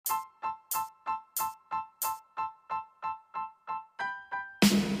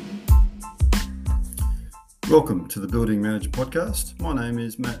Welcome to the Building Manager Podcast. My name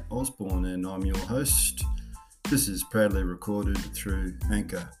is Matt Osborne and I'm your host. This is proudly recorded through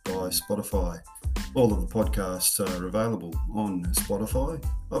Anchor by Spotify. All of the podcasts are available on Spotify,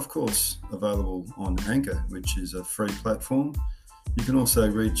 of course, available on Anchor, which is a free platform. You can also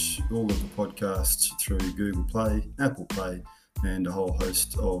reach all of the podcasts through Google Play, Apple Play, and a whole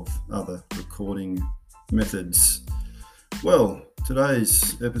host of other recording methods. Well,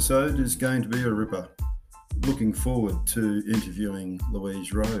 today's episode is going to be a ripper. Looking forward to interviewing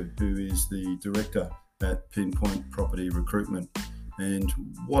Louise Rowe, who is the Director at Pinpoint Property Recruitment. And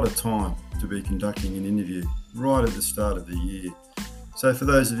what a time to be conducting an interview right at the start of the year. So for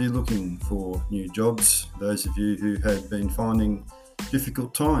those of you looking for new jobs, those of you who have been finding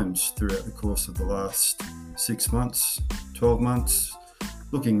difficult times throughout the course of the last 6 months, 12 months,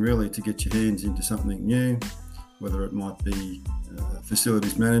 looking really to get your hands into something new, whether it might be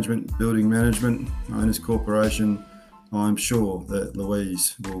facilities management, building management, owners corporation, I'm sure that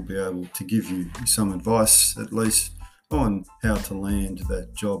Louise will be able to give you some advice, at least, on how to land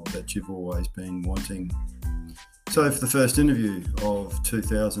that job that you've always been wanting. So for the first interview of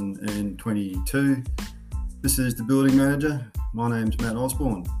 2022, this is the Building Manager. My name's Matt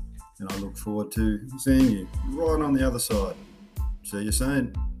Osborne, and I look forward to seeing you right on the other side. See you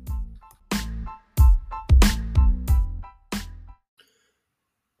soon.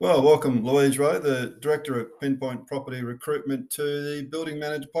 Well, welcome Louise Rowe, the Director at Pinpoint Property Recruitment, to the Building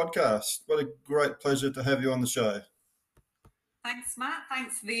Manager Podcast. What a great pleasure to have you on the show. Thanks, Matt.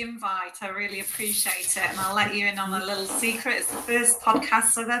 Thanks for the invite. I really appreciate it. And I'll let you in on a little secret. It's the first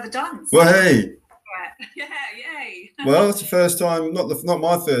podcast I've ever done. So. Well, hey. Yeah, yay. Well, it's the first time, not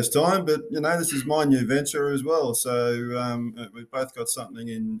my first time, but, this is my new venture as well. So we've both got something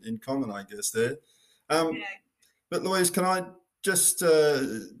in common, I guess, there. Yeah. But Louise, can I just,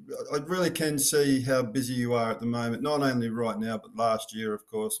 I really can see how busy you are at the moment, not only right now, but last year, of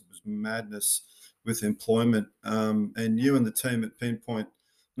course, it was madness with employment, and you and the team at Pinpoint.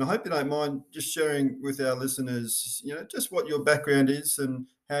 And I hope you don't mind just sharing with our listeners, just what your background is and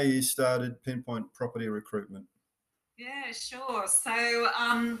how you started Pinpoint Property Recruitment. Yeah, sure. So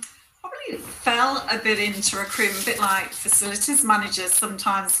probably fell a bit into recruitment, a bit like facilities managers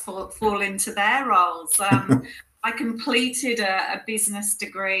sometimes fall into their roles. I completed a business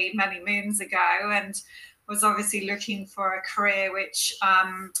degree many moons ago and was obviously looking for a career which,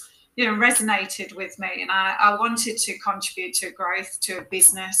 resonated with me. And I wanted to contribute to growth to a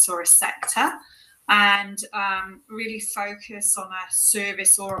business or a sector and really focus on a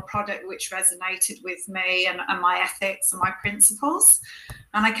service or a product which resonated with me and my ethics and my principles.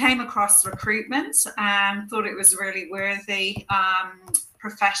 And I came across recruitment and thought it was a really worthy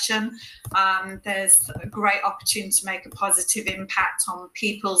profession. There's a great opportunity to make a positive impact on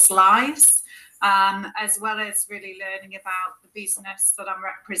people's lives, as well as really learning about the business that I'm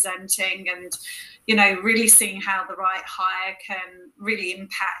representing and, really seeing how the right hire can really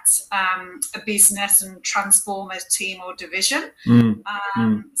impact a business and transform a team or division.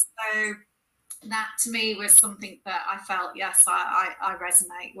 So that to me was something that I felt, yes, I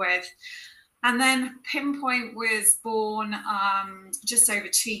resonate with. And then Pinpoint was born just over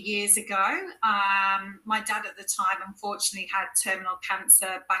 2 years ago. My dad at the time, unfortunately, had terminal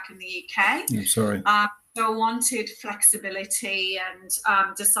cancer back in the UK. I'm sorry. So I wanted flexibility and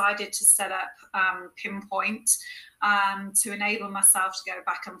decided to set up Pinpoint to enable myself to go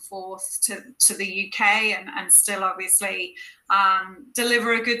back and forth to the UK and still obviously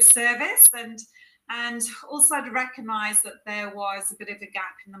deliver a good service. And also to recognise that there was a bit of a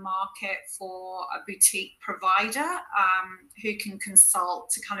gap in the market for a boutique provider who can consult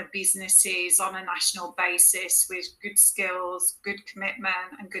to kind of businesses on a national basis with good skills, good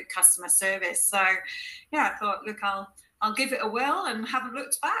commitment and good customer service. So, yeah, I thought, look, I'll give it a whirl and haven't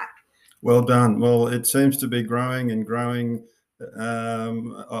looked back. Well done. Well, it seems to be growing and growing.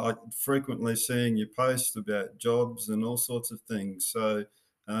 I frequently seeing you post about jobs and all sorts of things. So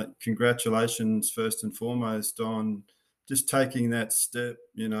congratulations first and foremost on just taking that step,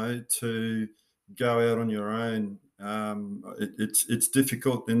 to go out on your own. It's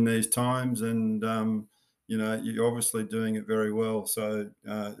difficult in these times and, you're obviously doing it very well. So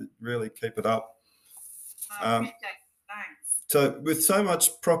really keep it up. Thanks. So with so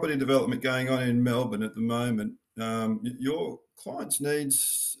much property development going on in Melbourne at the moment, your clients'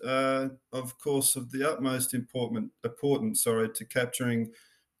 needs, of course, of the utmost importance to capturing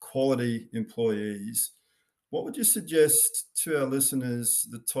quality employees. What would you suggest to our listeners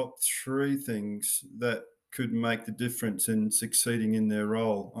the top 3 things that could make the difference in succeeding in their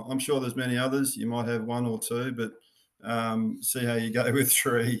role? I'm sure there's many others. You might have 1 or 2, but see how you go with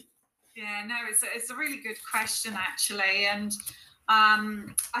 3. Yeah, no, it's a really good question, actually. And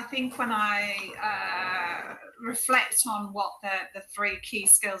I think when I reflect on what the three key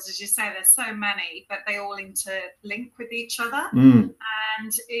skills, as you say, there's so many, but they all interlink with each other.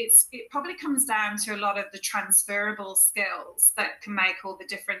 And it probably comes down to a lot of the transferable skills that can make all the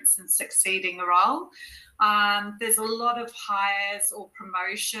difference in succeeding a role. There's a lot of hires or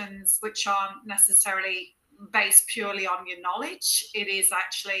promotions which aren't necessarily based purely on your knowledge. It is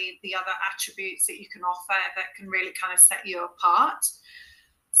actually the other attributes that you can offer that can really kind of set you apart.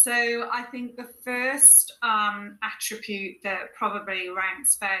 So I think the first attribute that probably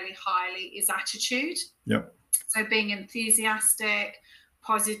ranks fairly highly is attitude. Yep. So being enthusiastic,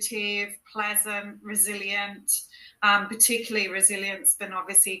 positive, pleasant, resilient, particularly resilience been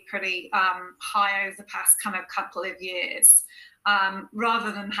obviously pretty high over the past kind of couple of years.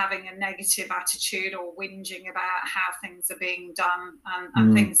 Rather than having a negative attitude or whinging about how things are being done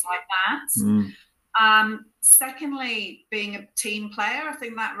and things like that. Secondly, being a team player, I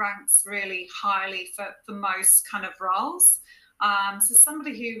think that ranks really highly for most kind of roles. So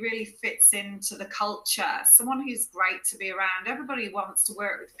somebody who really fits into the culture, someone who's great to be around. Everybody wants to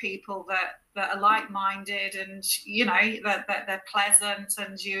work with people that are like-minded and, that they're pleasant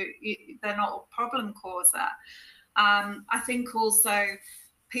and they're not a problem causer. I think also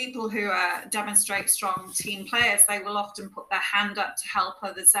people who demonstrate strong team players, they will often put their hand up to help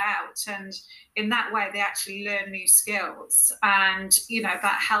others out. And in that way, they actually learn new skills. And,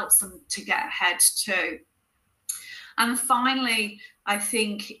 that helps them to get ahead too. And finally, I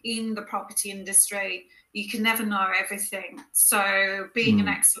think in the property industry, you can never know everything. So being an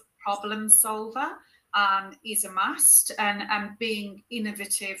excellent problem solver is a must, and being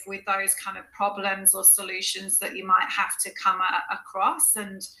innovative with those kind of problems or solutions that you might have to come across.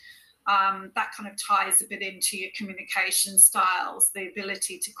 And that kind of ties a bit into your communication styles, the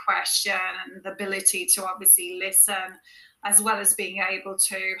ability to question and the ability to obviously listen, as well as being able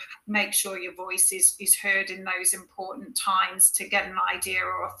to make sure your voice is heard in those important times to get an idea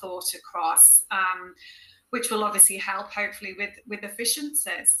or a thought across, which will obviously help hopefully with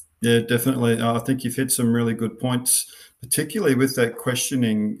efficiencies. Yeah, definitely. I think you've hit some really good points, particularly with that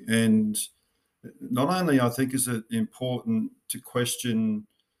questioning. And not only I think is it important to question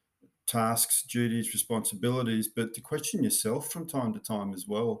tasks, duties, responsibilities, but to question yourself from time to time as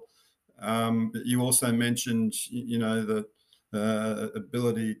well. You also mentioned, the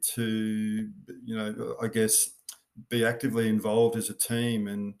ability to, I guess, be actively involved as a team.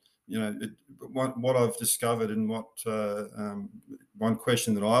 And, what I've discovered and what one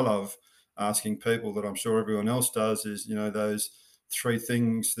question that I love asking people that I'm sure everyone else does is, those three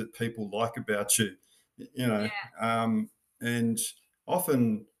things that people like about you, and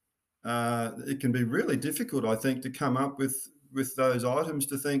often it can be really difficult, I think, to come up with those items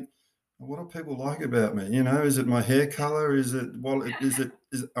to think, what do people like about me? Is it my hair color? Is it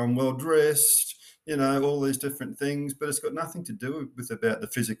I'm well dressed? All these different things, but it's got nothing to do with about the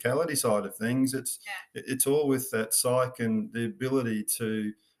physicality side of things. It's all with that psyche and the ability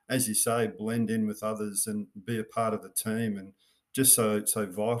to, as you say, blend in with others and be a part of the team, and just so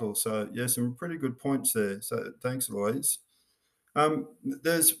vital. So yeah, some pretty good points there. So thanks, Louise.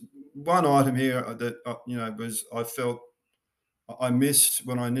 There's one item here that I felt I missed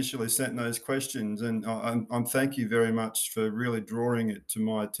when I initially sent those questions, and I'm thank you very much for really drawing it to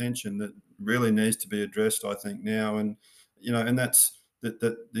my attention. That really needs to be addressed, I think, now, and and that's that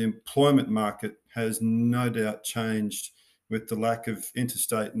the employment market has no doubt changed with the lack of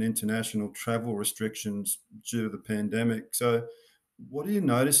interstate and international travel restrictions due to the pandemic. So, what are you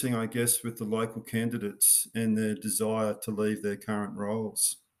noticing, I guess, with the local candidates and their desire to leave their current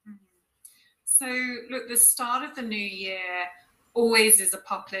roles? So, look, the start of the new year always is a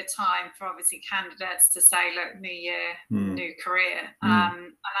popular time for obviously candidates to say, look, new year, new career.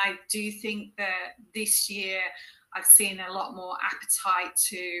 And I do think that this year I've seen a lot more appetite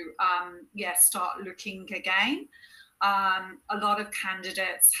to, start looking again. A lot of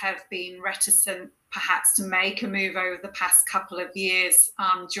candidates have been reticent perhaps to make a move over the past couple of years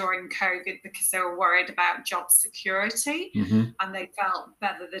during COVID because they were worried about job security, and they felt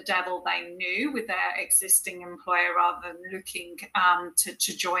better the devil they knew with their existing employer rather than looking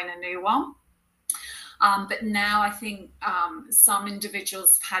to join a new one. But now I think some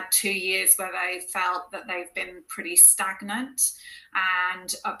individuals have had 2 years where they felt that they've been pretty stagnant,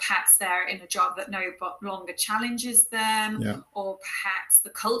 and perhaps they're in a job that no longer challenges them, or perhaps the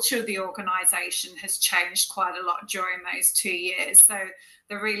culture of the organisation has changed quite a lot during those 2 years. So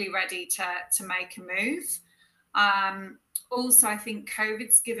they're really ready to make a move. Also, I think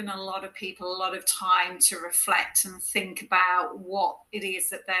COVID's given a lot of people a lot of time to reflect and think about what it is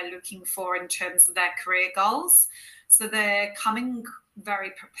that they're looking for in terms of their career goals. So they're coming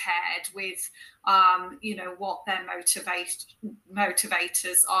very prepared with, what their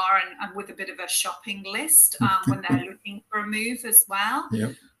motivators are, and with a bit of a shopping list when they're looking for a move as well.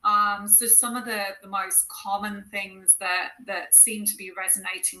 Yep. So some of the most common things that seem to be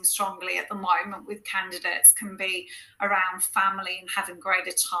resonating strongly at the moment with candidates can be around family and having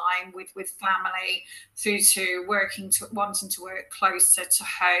greater time with family, through to wanting to work closer to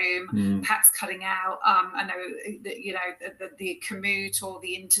home, perhaps cutting out I know that, the commute or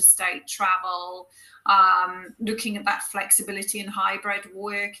the interstate travel, looking at that flexibility in hybrid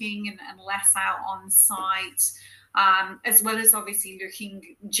working and less out on site. As well as obviously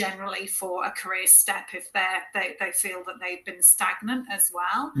looking generally for a career step if they feel that they've been stagnant as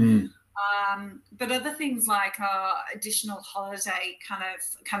well. But other things like additional holiday,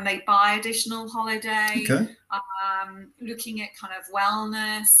 can they buy additional holiday? Okay. Looking at kind of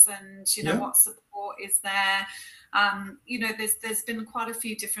wellness and what support is there. There's been quite a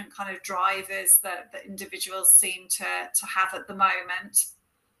few different kind of drivers that individuals seem to have at the moment.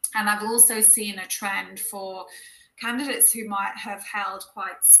 And I've also seen a trend for candidates who might have held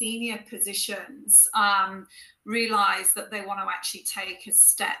quite senior positions realize that they want to actually take a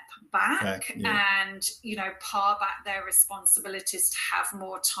step back and, par back their responsibilities to have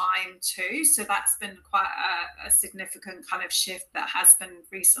more time too. So that's been quite a significant kind of shift that has been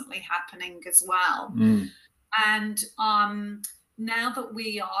recently happening as well. And now that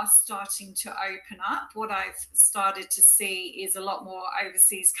we are starting to open up, what I've started to see is a lot more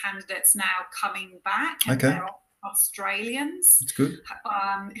overseas candidates now coming back. And they're Australians. That's good.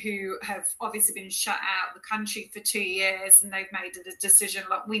 Who have obviously been shut out of the country for 2 years, and they've made a decision,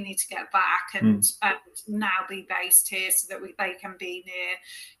 look, we need to get back and now be based here so that they can be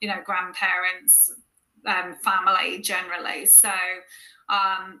near, grandparents, family generally. So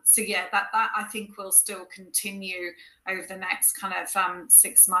that I think will still continue over the next kind of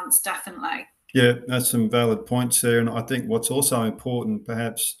 6 months, definitely. Yeah, that's some valid points there. And I think what's also important,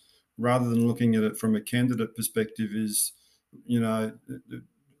 perhaps, rather than looking at it from a candidate perspective, is, the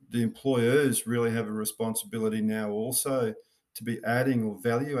employers really have a responsibility now also to be adding or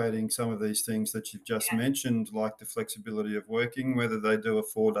valuating some of these things that you've just mentioned, like the flexibility of working, whether they do a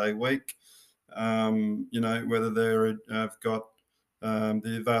 4-day week, whether they've got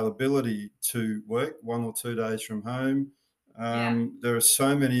the availability to work 1 or 2 days from home. There are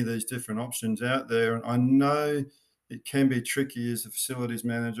so many of these different options out there. And I know it can be tricky as a facilities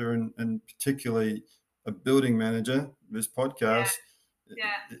manager and particularly a building manager. This podcast,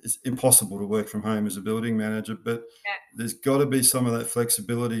 it's impossible to work from home as a building manager, but there's got to be some of that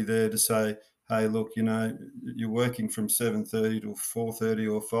flexibility there to say, hey, look, you're working from 7:30 to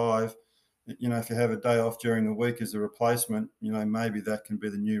 4:30 or 5. If you have a day off during the week as a replacement, maybe that can be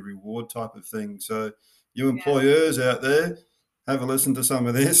the new reward type of thing. So you employers out there, have a listen to some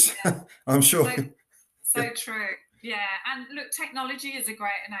of this. I'm sure. So true. Yeah. And look, technology is a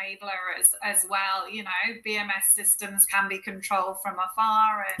great enabler as well. BMS systems can be controlled from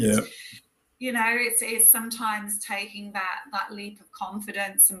afar. And, it's sometimes taking that leap of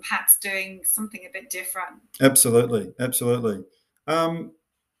confidence and perhaps doing something a bit different. Absolutely.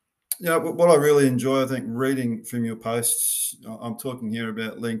 What I really enjoy, I think, reading from your posts, I'm talking here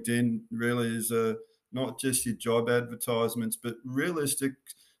about LinkedIn, really is not just your job advertisements, but realistic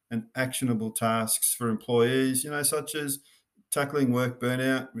and actionable tasks for employees, such as tackling work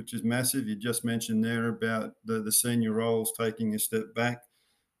burnout, which is massive. You just mentioned there about the senior roles taking a step back,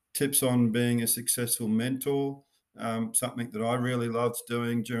 tips on being a successful mentor, something that I really loved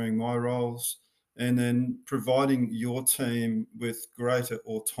doing during my roles, and then providing your team with greater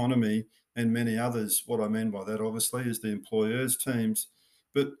autonomy and many others. What I mean by that, obviously, is the employers' teams.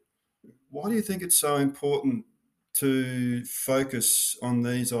 But why do you think it's so important to focus on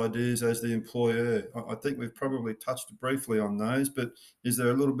these ideas as the employer? I think we've probably touched briefly on those, but is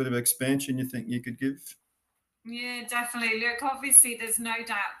there a little bit of expansion you think you could give? Yeah, definitely. Look, obviously, there's no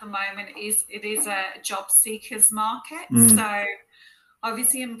doubt at the moment it is a job seekers market. So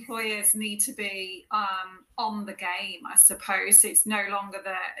obviously employers need to be on the game, I suppose. It's no longer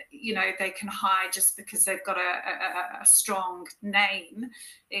that, they can hire just because they've got a strong name.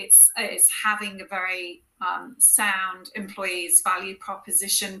 It's having a very sound employees value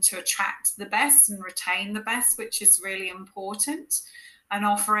proposition to attract the best and retain the best, which is really important, and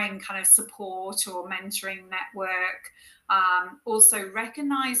offering kind of support or mentoring network. Also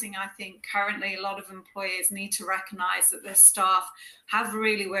recognizing, I think currently a lot of employers need to recognize that their staff have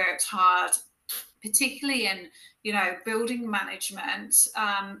really worked hard particularly in, building management,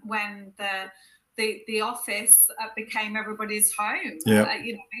 when the office became everybody's home. Yeah.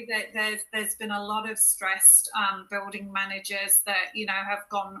 There's been a lot of stressed building managers that have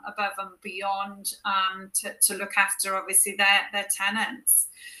gone above and beyond to look after obviously their tenants.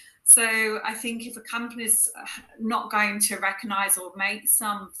 So I think if a company's not going to recognise or make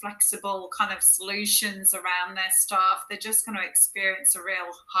some flexible kind of solutions around their staff, they're just going to experience a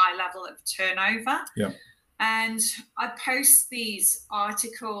real high level of turnover. Yeah. And I post these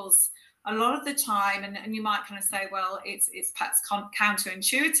articles a lot of the time, and you might kind of say, well, it's perhaps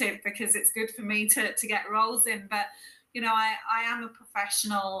counterintuitive because it's good for me to get roles in, but I am a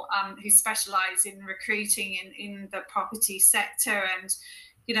professional who specialises in recruiting in the property sector, and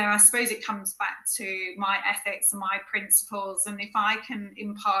I suppose it comes back to my ethics and my principles, and if I can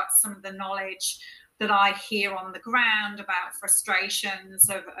impart some of the knowledge that I hear on the ground about frustrations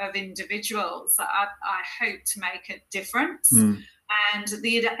of individuals, I hope to make a difference. And at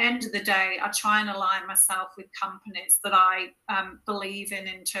the end of the day, I try and align myself with companies that I believe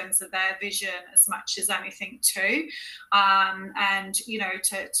in terms of their vision as much as anything too. And,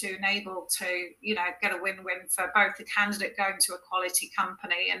 to enable to, get a win-win for both the candidate going to a quality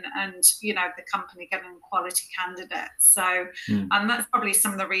company and the company getting a quality candidate. So that's probably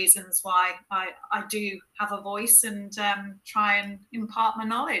some of the reasons why I do have a voice and try and impart my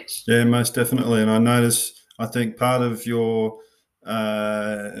knowledge. Yeah, most definitely. And I think part of your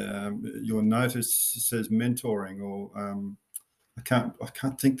notice says mentoring, or I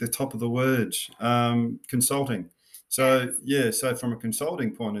can't think the top of the word, consulting. So so from a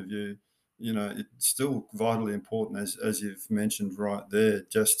consulting point of view, it's still vitally important, as you've mentioned right there,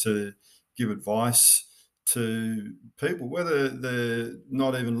 just to give advice to people, whether they're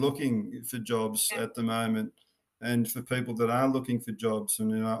not even looking for jobs at the moment, and for people that are looking for jobs.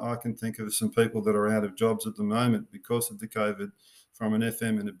 And I can think of some people that are out of jobs at the moment because of the COVID, from an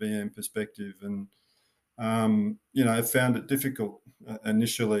FM and a BM perspective, and found it difficult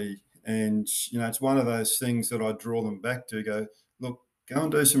initially. And it's one of those things that I draw them back to. Go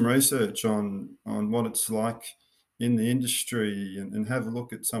and do some research on what it's like in the industry, and have a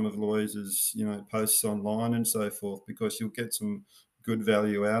look at some of Louise's posts online and so forth, because you'll get some good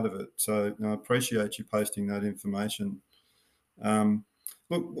value out of it. So I appreciate you posting that information.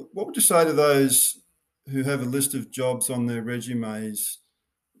 What would you say to those who have a list of jobs on their resumes,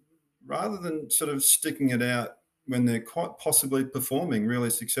 rather than sort of sticking it out when they're quite possibly performing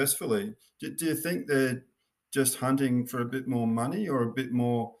really successfully? Do you think they're just hunting for a bit more money or a bit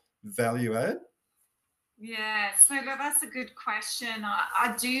more value add? Yeah, so that's a good question.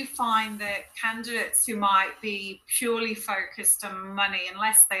 I do find that candidates who might be purely focused on money,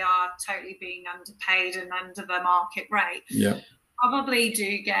 unless they are totally being underpaid and under the market rate, probably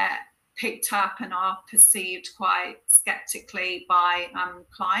do get picked up and are perceived quite skeptically by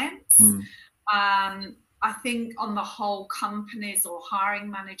clients. I think on the whole, companies or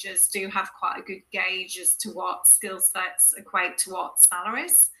hiring managers do have quite a good gauge as to what skill sets equate to what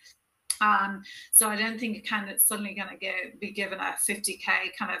salaries. So I don't think a candidate's suddenly going to be given a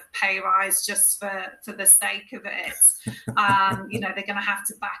 50k kind of pay rise just for the sake of it. They're going to have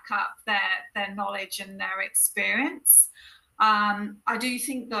to back up their knowledge and their experience. I do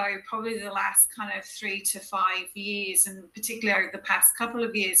think, though, probably the last kind of 3 to 5 years, and particularly over the past couple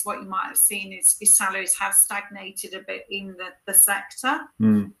of years, what you might have seen is salaries have stagnated a bit in the sector.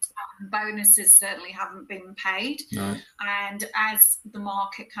 Bonuses certainly haven't been paid. No. And as the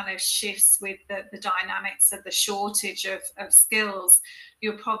market kind of shifts with the dynamics of the shortage of skills,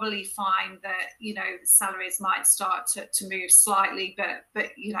 you'll probably find that, salaries might start to move slightly, but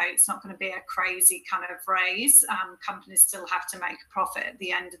it's not going to be a crazy kind of raise. Companies still have to make a profit at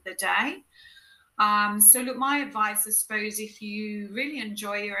the end of the day. So look, my advice, I suppose, if you really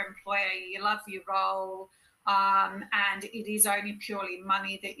enjoy your employer, you love your role, and it is only purely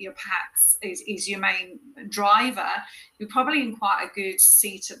money that you're perhaps is your main driver, you're probably in quite a good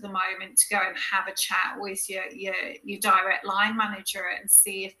seat at the moment to go and have a chat with your direct line manager and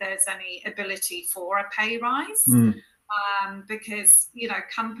see if there's any ability for a pay rise. Because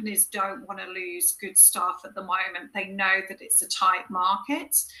companies don't want to lose good staff at the moment. They know that it's a tight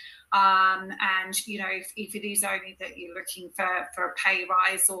market. And if it is only that you're looking for a pay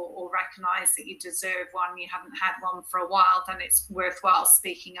rise or recognise that you deserve one, you haven't had one for a while, then it's worthwhile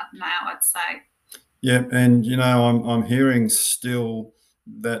speaking up now, I'd say. Yeah, and I'm hearing still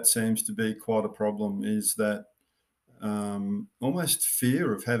that seems to be quite a problem, is that almost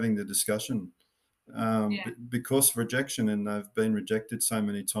fear of having the discussion. Because of rejection, and they've been rejected so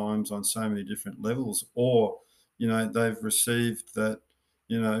many times on so many different levels, or they've received that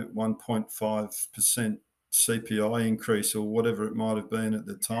 1.5% CPI increase or whatever it might have been at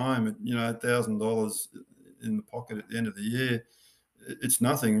the time, $1,000 in the pocket at the end of the year, it's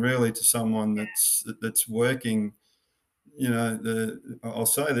nothing really to someone that's working, I'll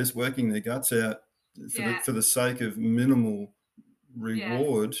say this, working their guts out for the sake of minimal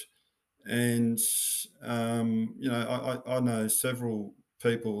reward. And, I know several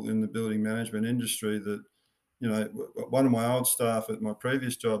people in the building management industry that, one of my old staff at my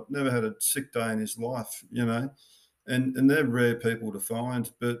previous job never had a sick day in his life, and they're rare people to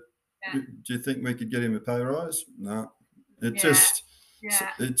find. But do you think we could get him a pay rise? No.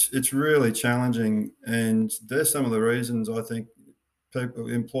 It's really challenging, and there's some of the reasons I think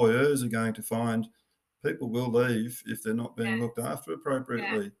employers are going to find people will leave if they're not being looked after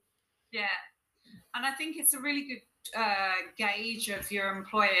appropriately. Yeah, and I think it's a really good gauge of your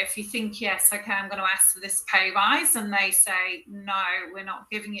employer. If you think, yes, okay, I'm going to ask for this pay rise, and they say, no, we're not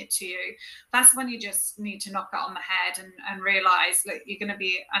giving it to you, that's when you just need to knock it on the head and realise, look, you're going to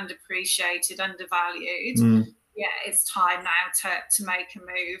be underappreciated, undervalued. Yeah, it's time now to make a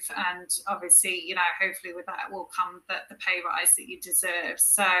move, and obviously, hopefully with that will come the pay rise that you deserve.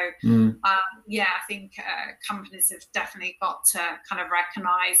 So, I think companies have definitely got to kind of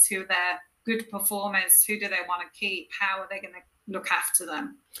recognise who their good performers, who do they want to keep, how are they going to look after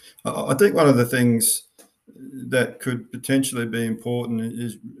them. I think one of the things that could potentially be important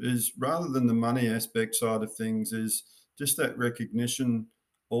is rather than the money aspect side of things, is just that recognition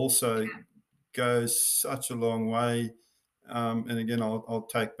also goes such a long way. And again, I'll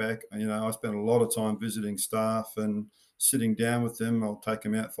take back, I spent a lot of time visiting staff and sitting down with them. I'll take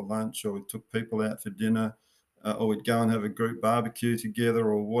them out for lunch, or we took people out for dinner, or we'd go and have a group barbecue together,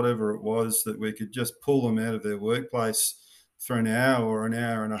 or whatever it was, that we could just pull them out of their workplace for an hour or an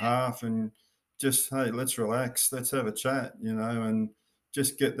hour and a half and just, hey, let's relax, let's have a chat, and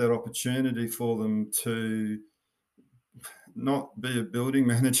just get that opportunity for them to not be a building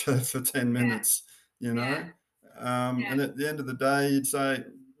manager for 10 minutes, And at the end of the day, you'd say,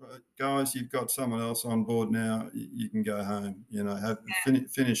 guys, you've got someone else on board now. You can go home,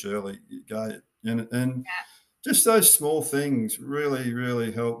 finish early, go. And just those small things really,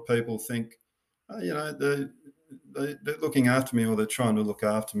 really help people think, they're looking after me, or they're trying to look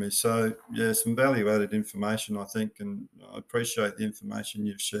after me. So, some value-added information, I think, and I appreciate the information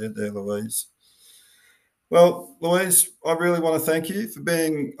you've shared there, Louise. Well, Louise, I really want to thank you for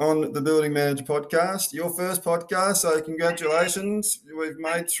being on the Building Manager podcast, your first podcast. So congratulations, we've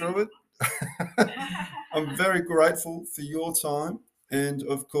made through it. I'm very grateful for your time and,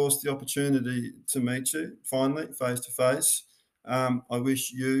 of course, the opportunity to meet you finally face to face. I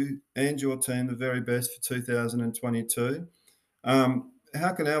wish you and your team the very best for 2022.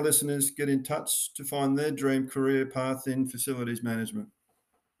 How can our listeners get in touch to find their dream career path in facilities management?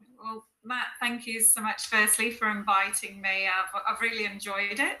 Well, Matt, thank you so much, firstly, for inviting me. I've really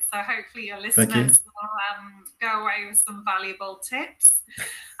enjoyed it. So hopefully your listeners will go away with some valuable tips.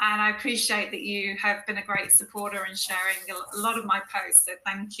 And I appreciate that you have been a great supporter and sharing a lot of my posts. So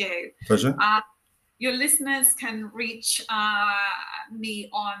thank you. Pleasure. Your listeners can reach me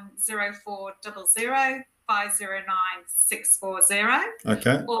on 0400 509 640.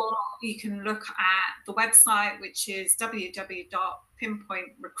 Okay. Or you can look at the website, which is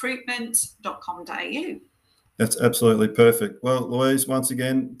www.pinpointrecruitment.com.au. That's absolutely perfect. Well, Louise, once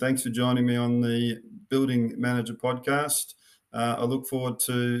again, thanks for joining me on the Building Manager podcast. I look forward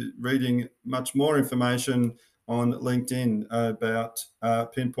to reading much more information on LinkedIn about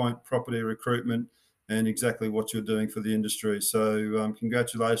Pinpoint Property Recruitment and exactly what you're doing for the industry. So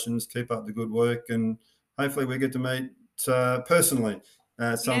congratulations, keep up the good work, and hopefully we get to meet personally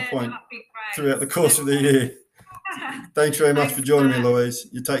at some point throughout the course of the year. Thanks very much for joining me, Louise.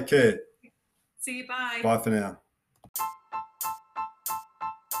 You take care. See you, bye. Bye for now.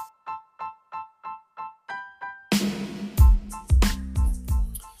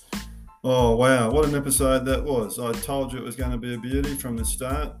 Oh, wow. What an episode that was. I told you it was going to be a beauty from the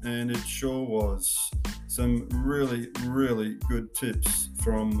start, and it sure was. Some really, really good tips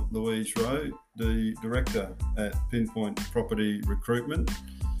from Louise Rowe, the director at Pinpoint Property Recruitment.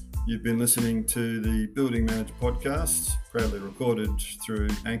 You've been listening to the Building Manager podcast, proudly recorded through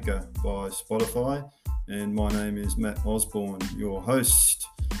Anchor by Spotify. And my name is Matt Osborne, your host.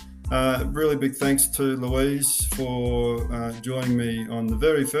 Really big thanks to Louise for joining me on the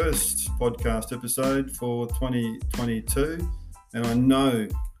very first podcast episode for 2022. And I know,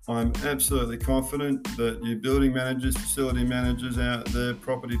 I'm absolutely confident that you building managers, facility managers out there,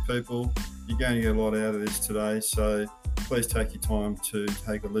 property people, you're going to get a lot out of this today. So please take your time to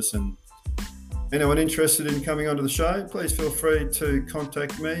take a listen. Anyone interested in coming onto the show, please feel free to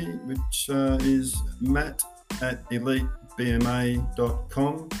contact me, which is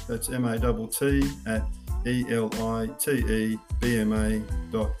matt@elitebma.com. That's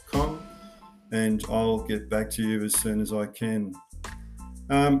matt@elitebma.com. And I'll get back to you as soon as I can.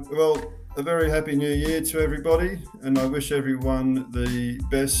 Well, a very happy new year to everybody, and I wish everyone the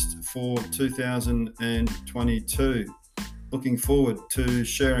best for 2022. Looking forward to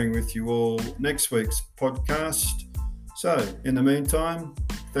sharing with you all next week's podcast. So, in the meantime,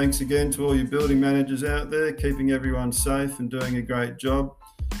 thanks again to all you building managers out there, keeping everyone safe and doing a great job.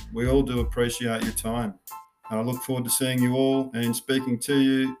 We all do appreciate your time. And I look forward to seeing you all and speaking to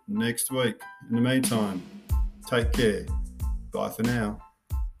you next week. In the meantime, take care. Bye for now.